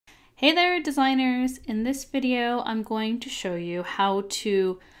Hey there, designers! In this video, I'm going to show you how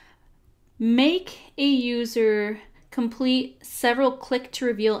to make a user complete several click to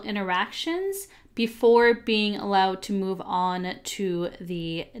reveal interactions before being allowed to move on to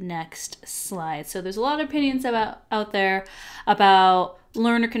the next slide. So there's a lot of opinions out there about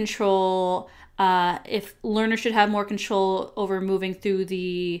learner control, if learners should have more control over moving through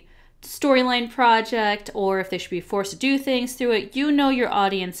the storyline project, or if they should be forced to do things through it. You know your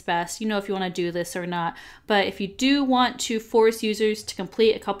audience best. You know if you want to do this or not. But if you do want to force users to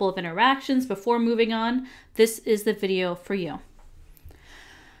complete a couple of interactions before moving on, this is the video for you.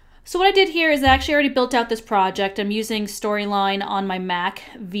 So what I did here is I actually already built out this project. I'm using Storyline on my Mac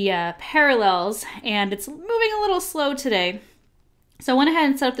via Parallels, and it's moving a little slow today. So I went ahead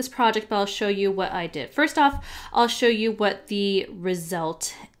and set up this project, but I'll show you what I did. First off, I'll show you what the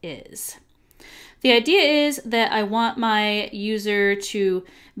result is. The idea is that I want my user to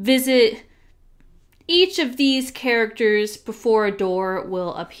visit each of these characters before a door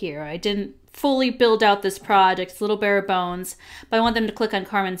will appear. I didn't fully build out this project, it's a little bare bones, but I want them to click on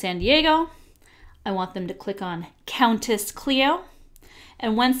Carmen San Diego. I want them to click on Countess Cleo.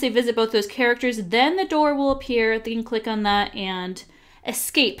 And once they visit both those characters, then the door will appear. They can click on that and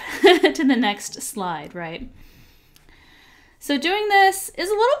escape to the next slide, right? So doing this is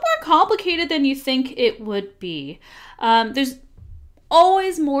a little more complicated than you think it would be. There's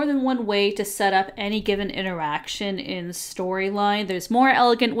always more than one way to set up any given interaction in Storyline. There's more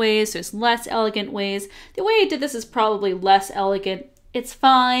elegant ways, there's less elegant ways. The way I did this is probably less elegant. It's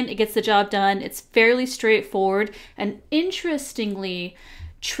fine, it gets the job done, it's fairly straightforward, and interestingly,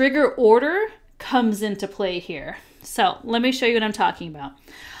 trigger order comes into play here. So let me show you what I'm talking about.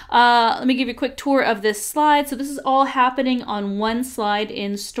 Let me give you a quick tour of this slide. So this is all happening on one slide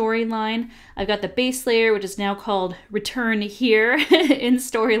in Storyline. I've got the base layer, which is now called Return Here in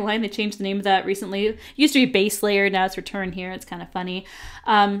Storyline. They changed the name of that recently. It used to be base layer, now it's Return Here. It's kind of funny.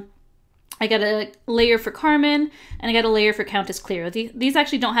 I got a layer for Carmen, and I got a layer for Countess Cleo. These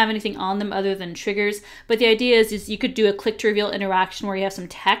actually don't have anything on them other than triggers, but the idea is you could do a click to reveal interaction where you have some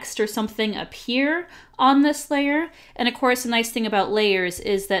text or something appear on this layer. And of course, the nice thing about layers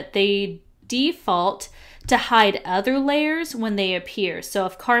is that they default to hide other layers when they appear. So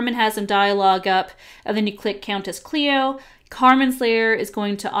if Carmen has some dialogue up, and then you click Countess Cleo, Carmen's layer is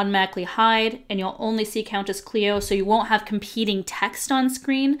going to automatically hide, and you'll only see Countess Cleo, so you won't have competing text on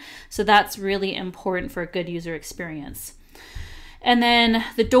screen. So that's really important for a good user experience. And then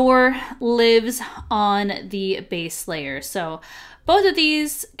the door lives on the base layer. So both of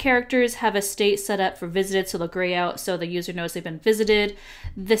these characters have a state set up for visited, so they'll gray out so the user knows they've been visited.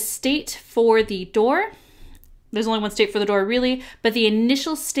 The state for the door, there's only one state for the door really, but the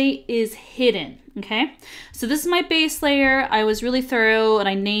initial state is hidden, okay? So this is my base layer. I was really thorough and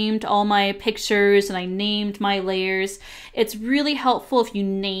I named all my pictures and I named my layers. It's really helpful if you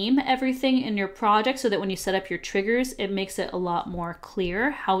name everything in your project so that when you set up your triggers, it makes it a lot more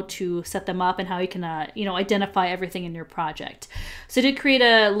clear how to set them up and how you can identify everything in your project. So I did create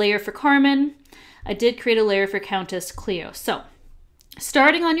a layer for Carmen. I did create a layer for Countess Cleo. So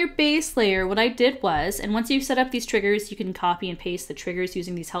starting on your base layer, what I did was, and once you've set up these triggers, you can copy and paste the triggers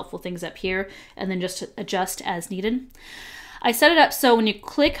using these helpful things up here and then just adjust as needed. I set it up so when you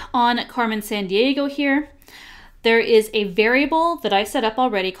click on Carmen San Diego here, there is a variable that I set up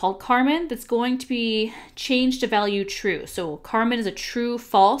already called Carmen that's going to be changed to value true. So Carmen is a true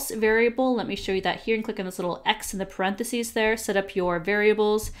false variable. Let me show you that here, and click on this little X in the parentheses there, set up your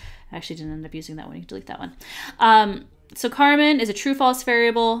variables. I actually didn't end up using that one, you can delete that one. So Carmen is a true false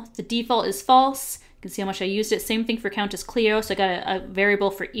variable. The default is false. You can see how much I used it. Same thing for Countess Cleo. So I got a variable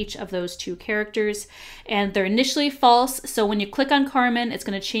for each of those two characters. And they're initially false. So when you click on Carmen, it's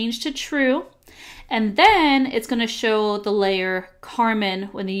going to change to true. And then it's going to show the layer Carmen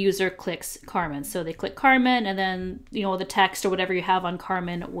when the user clicks Carmen. So they click Carmen and then the text or whatever you have on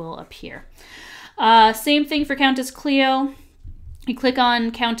Carmen will appear. Same thing for Countess Cleo. You click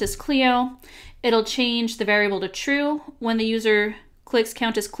on Countess Cleo. It'll change the variable to true when the user clicks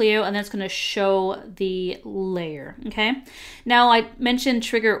Countess Cleo, and then it's going to show the layer, okay? Now, I mentioned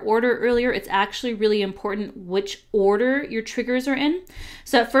trigger order earlier. It's actually really important which order your triggers are in.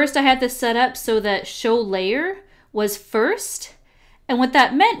 So at first I had this set up so that show layer was first, and what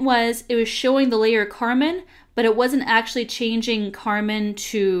that meant was it was showing the layer Carmen, but it wasn't actually changing Carmen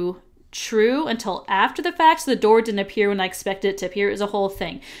to true until after the fact, so the door didn't appear when I expected it to appear. It was a whole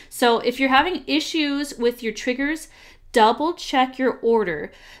thing. So if you're having issues with your triggers, double check your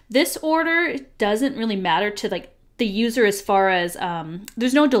order. This order doesn't really matter to the user as far as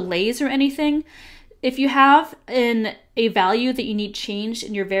there's no delays or anything. if you have a value that you need changed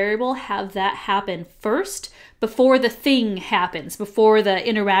in your variable, have that happen first before the thing happens, before the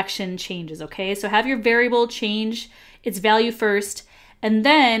interaction changes, okay? So have your variable change its value first, and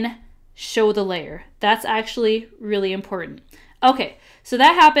then show the layer. That's actually really important. Okay, so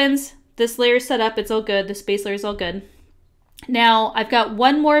that happens. This layer is set up, it's all good. This base layer is all good. Now I've got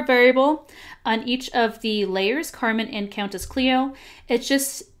one more variable on each of the layers, Carmen and Countess Cleo. It's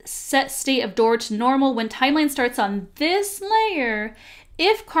just set state of door to normal when timeline starts on this layer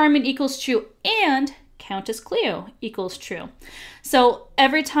if Carmen equals true and Countess Cleo equals true. So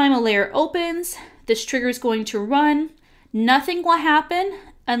every time a layer opens, this trigger is going to run. Nothing will happen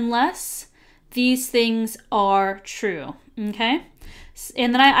unless these things are true, okay?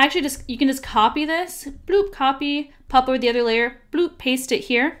 And then I actually you can just copy this, bloop, copy, pop over the other layer, bloop, paste it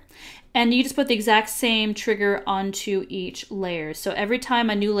here. And you just put the exact same trigger onto each layer. So every time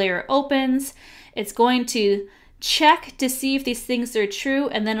a new layer opens, it's going to check to see if these things are true,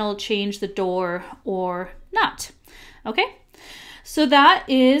 and then it'll change the door or not. Okay, so that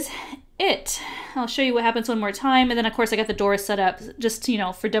is it. I'll show you what happens one more time. And then of course I got the door set up just, you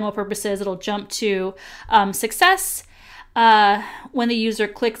know, for demo purposes. It'll jump to success when the user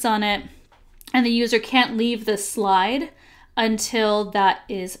clicks on it, and the user can't leave the slide until that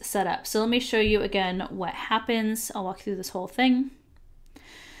is set up. So let me show you again what happens. I'll walk through this whole thing.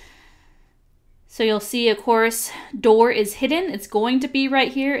 So you'll see, of course, door is hidden. It's going to be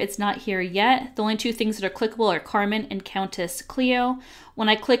right here. It's not here yet. The only two things that are clickable are Carmen and Countess Cleo. When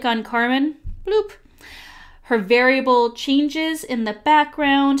I click on Carmen, bloop, her variable changes in the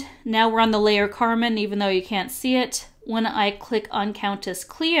background. Now we're on the layer Carmen, even though you can't see it. When I click on Countess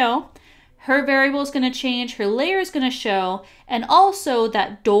Cleo, her variable is going to change, her layer is going to show, and also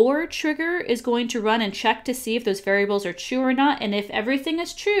that door trigger is going to run and check to see if those variables are true or not. And if everything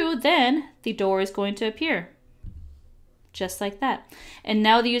is true, then the door is going to appear. Just like that. And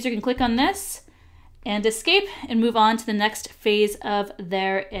now the user can click on this and escape and move on to the next phase of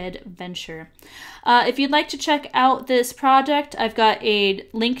their adventure. If you'd like to check out this project, I've got a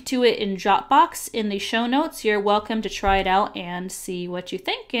link to it in Dropbox in the show notes. You're welcome to try it out and see what you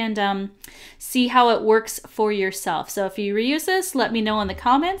think, and see how it works for yourself. So if you reuse this, let me know in the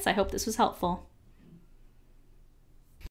comments. I hope this was helpful.